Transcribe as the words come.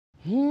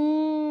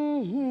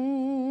Well,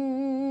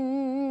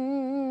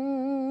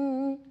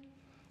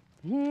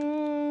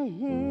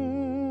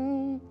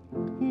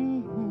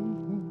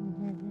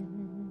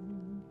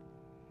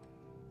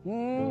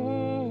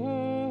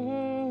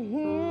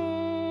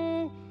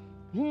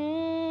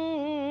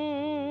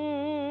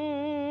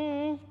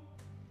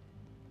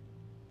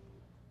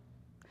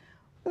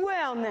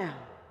 now,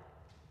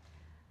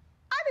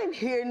 I didn't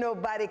hear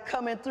nobody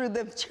coming through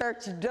them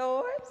church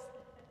doors.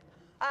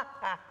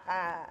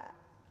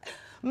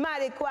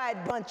 Mighty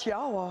quiet bunch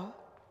y'all are.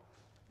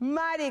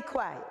 Mighty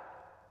quiet.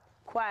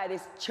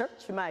 Quietest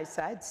church mice,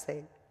 I'd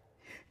say.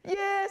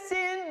 Yes,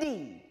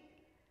 indeed.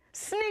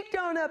 Sneaked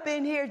on up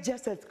in here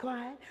just as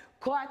quiet.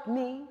 Caught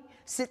me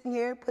sitting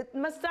here putting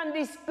my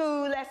Sunday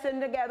school lesson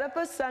together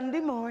for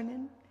Sunday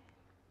morning.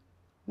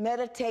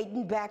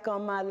 Meditating back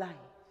on my life.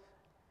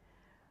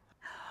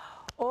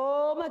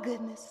 Oh, my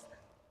goodness.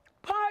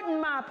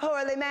 Pardon my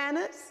poorly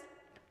manners.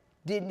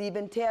 Didn't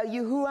even tell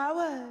you who I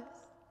was.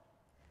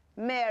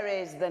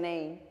 Mary's the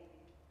name.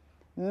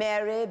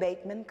 Mary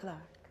Bateman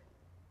Clark.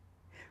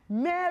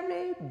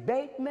 Mary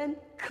Bateman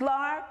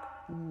Clark,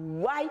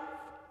 wife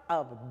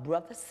of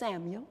Brother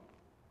Samuel.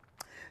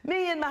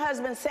 Me and my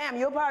husband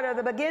Samuel, part of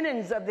the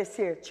beginnings of this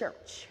here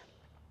church.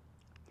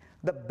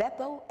 The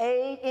Bethel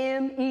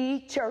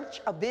AME Church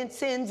of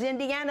Vincennes,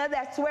 Indiana.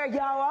 That's where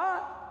y'all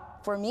are.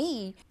 For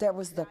me, there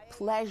was the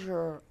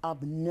pleasure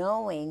of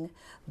knowing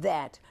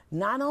that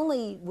not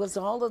only was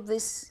all of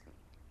this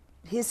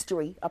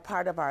history a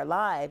part of our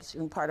lives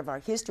and part of our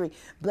history,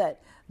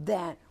 but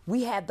that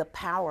we had the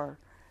power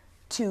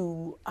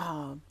to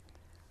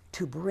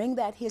bring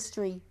that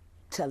history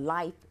to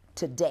life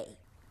today.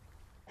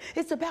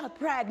 It's about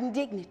pride and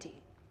dignity.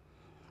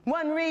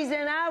 One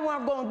reason I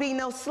wasn't going to be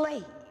no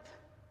slave.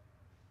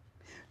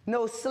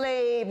 No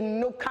slave,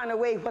 no kind of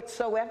way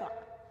whatsoever.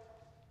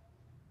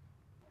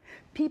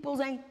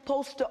 Peoples ain't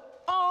supposed to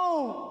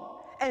own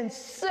and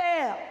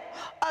sell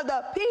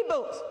other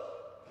peoples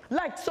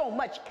like so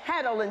much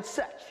cattle and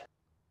such.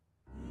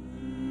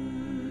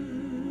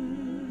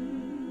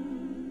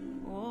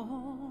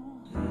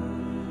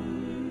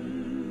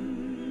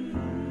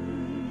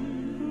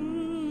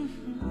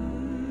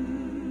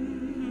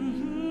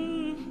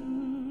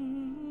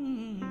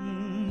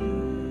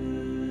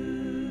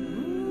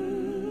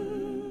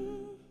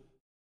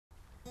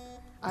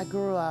 I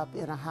grew up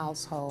in a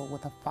household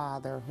with a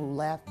father who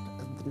left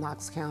the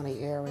Knox County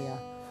area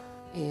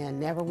and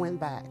never went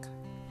back.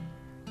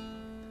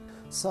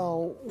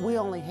 So we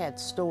only had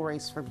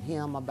stories from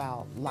him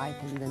about life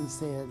in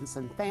Vincennes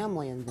and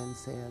family in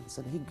Vincennes,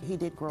 and he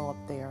did grow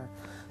up there.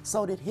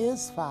 So did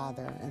his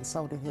father, and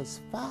so did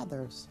his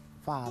father's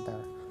father,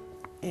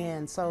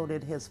 and so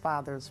did his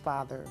father's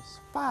father's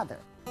father.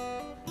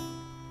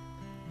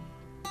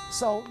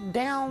 So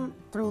down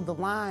through the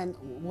line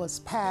was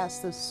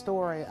passed this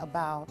story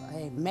about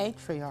a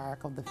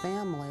matriarch of the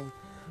family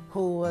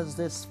who was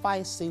this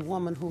feisty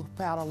woman who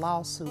filed a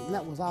lawsuit, and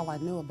that was all I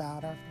knew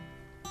about her.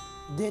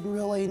 Didn't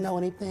really know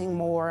anything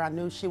more. I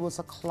knew she was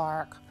a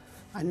Clark.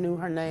 I knew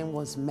her name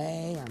was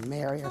May or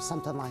Mary or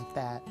something like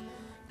that.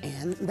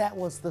 And that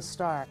was the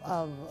start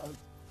of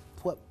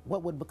what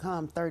would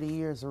become 30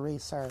 years of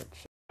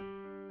research.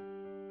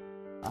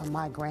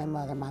 My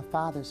grandmother, my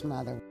father's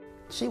mother,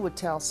 she would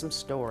tell some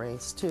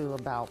stories, too,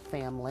 about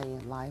family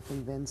and life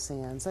in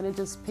Vincennes, and it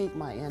just piqued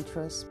my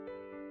interest.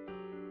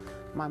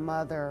 My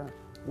mother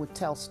would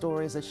tell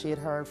stories that she had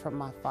heard from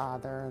my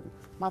father, and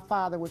my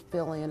father would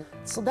fill in.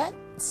 So that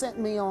sent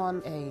me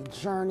on a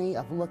journey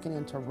of looking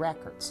into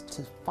records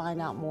to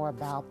find out more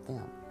about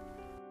them.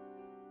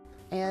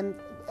 And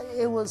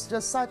it was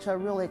just such a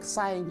really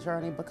exciting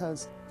journey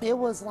because it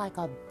was like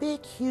a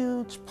big,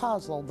 huge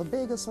puzzle, the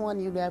biggest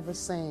one you'd ever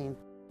seen.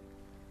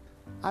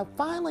 I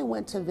finally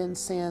went to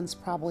Vincennes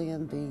probably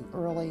in the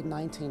early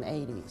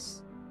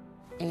 1980s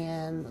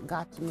and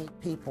got to meet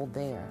people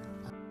there.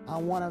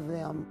 One of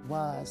them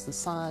was the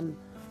son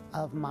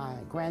of my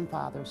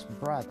grandfather's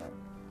brother.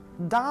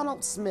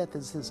 Donald Smith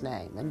is his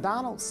name, and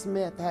Donald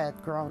Smith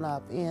had grown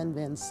up in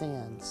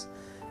Vincennes,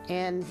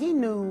 and he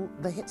knew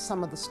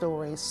some of the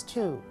stories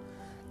too,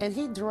 and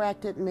he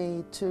directed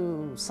me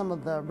to some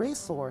of the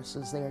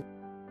resources there.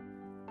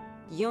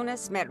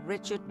 Eunice met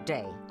Richard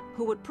Day,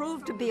 who would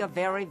prove to be a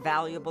very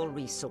valuable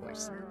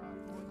resource.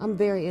 I'm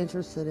very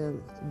interested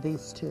in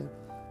these two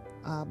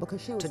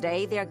because she was...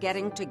 Today they're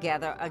getting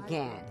together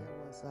again.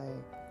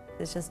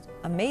 It's just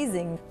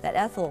amazing that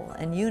Ethel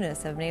and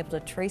Eunice have been able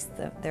to trace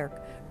their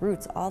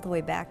roots all the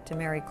way back to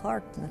Mary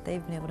Clark, and that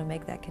they've been able to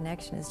make that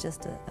connection is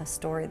just a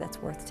story that's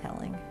worth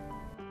telling.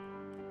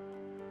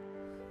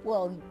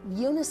 Well,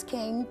 Eunice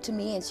came to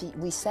me and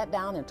we sat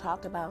down and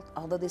talked about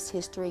all of this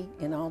history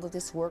and all of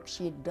this work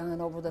she had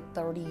done over the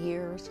 30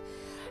 years.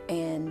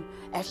 And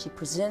as she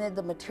presented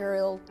the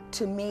material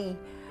to me,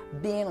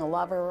 being a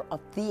lover of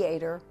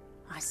theater,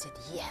 I said,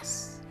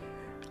 yes,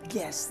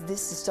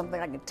 this is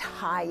something I can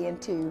tie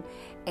into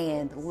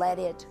and let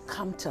it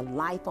come to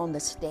life on the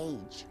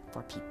stage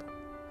for people.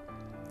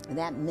 And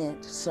that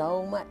meant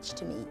so much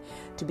to me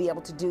to be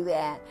able to do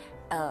that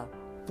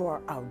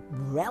for a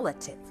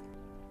relative